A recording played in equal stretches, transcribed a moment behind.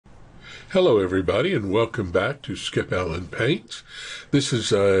Hello everybody, and welcome back to Skip Allen Paints. This is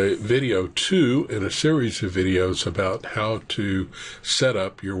video 2 in a series of videos about how to set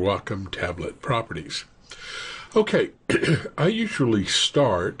up your Wacom tablet properties. Okay, I usually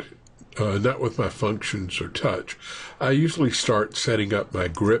start, not with my functions or touch, I usually start setting up my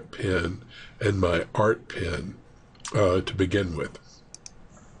grip pen and my art pen to begin with.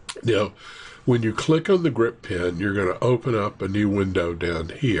 Now, when you click on the grip pen, you're going to open up a new window down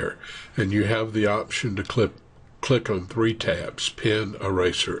here, and you have the option to click on 3 tabs: pen,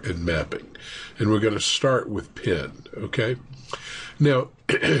 eraser, and mapping. And we're going to start with pen, okay? Now,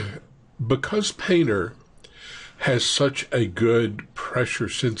 because Painter has such a good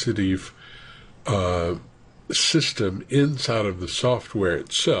pressure-sensitive system inside of the software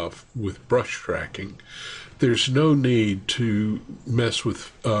itself with brush tracking, there's no need to mess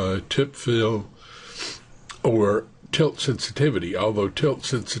with tip fill or tilt sensitivity, although tilt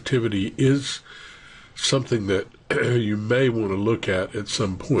sensitivity is something that you may want to look at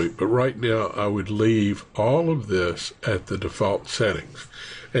some point. But right now I would leave all of this at the default settings,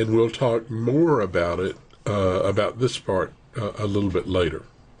 and we'll talk more about it, about this part a little bit later.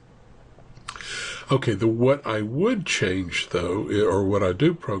 Okay, what I would change though, or what I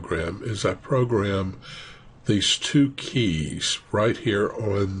do program, is I program these 2 keys right here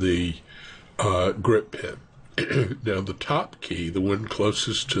on the grip pen. Now the top key, the one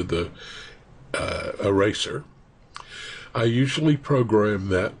closest to the eraser, I usually program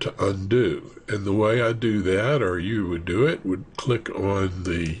that to undo. And the way I do that, or you would do it, would click on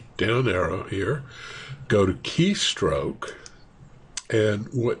the down arrow here, go to keystroke, and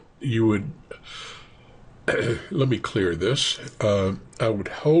what you would let me clear this. I would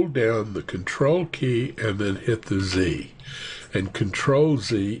hold down the control key and then hit the Z, and control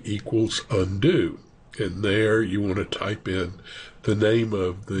Z equals undo, and there you want to type in the name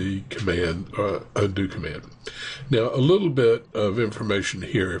of the command, undo command. Now a little bit of information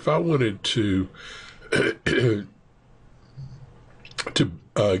here. If I wanted to get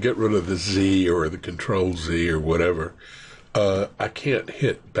rid of the Z or the control Z or whatever, I can't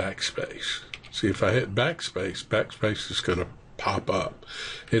hit backspace. See, if I hit backspace, backspace is going to pop up.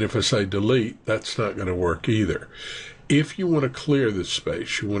 And if I say delete, that's not going to work either. If you want to clear this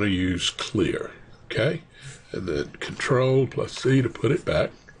space, you want to use clear, okay? And then control plus Z to put it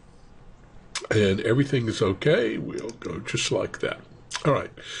back. And everything is okay. We'll go just like that. All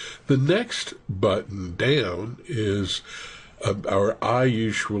right. The next button down is, or I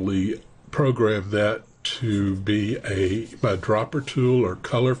usually program that to be my dropper tool or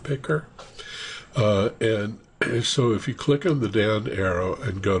color picker. And so if you click on the down arrow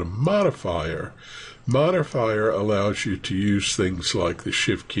and go to modifier, modifier allows you to use things like the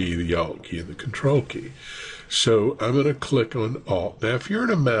shift key, the alt key, and the control key. So I'm going to click on alt. Now if you're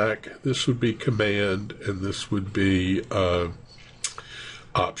in a Mac, this would be command and this would be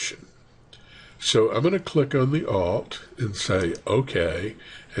option. So I'm going to click on the alt and say OK,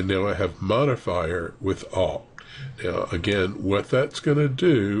 and now I have modifier with alt. Now again, what that's going to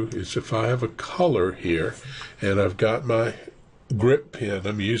do is, if I have a color here and I've got my grip pen,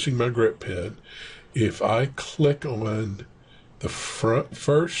 I'm using my grip pen, if I click on the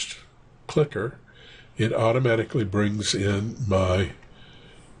first clicker, it automatically brings in my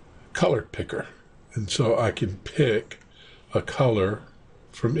color picker, and so I can pick a color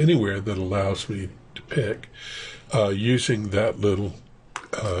from anywhere that allows me to pick using that little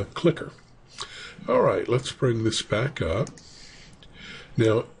clicker. All right, let's bring this back up.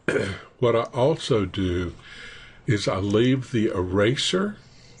 Now, what I also do is I leave the eraser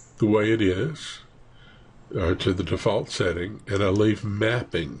the way it is, to the default setting, and I leave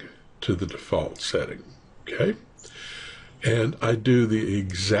mapping to the default setting, okay? And I do the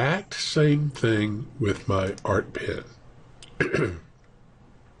exact same thing with my art pen,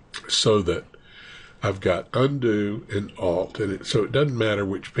 so that I've got undo and alt, and so it doesn't matter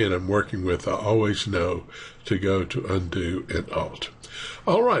which pen I'm working with. I always know to go to undo and alt.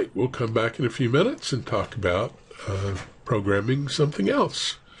 All right, we'll come back in a few minutes and talk about programming something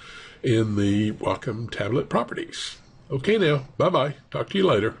else in the Wacom tablet properties. Okay now, bye-bye. Talk to you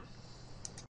later.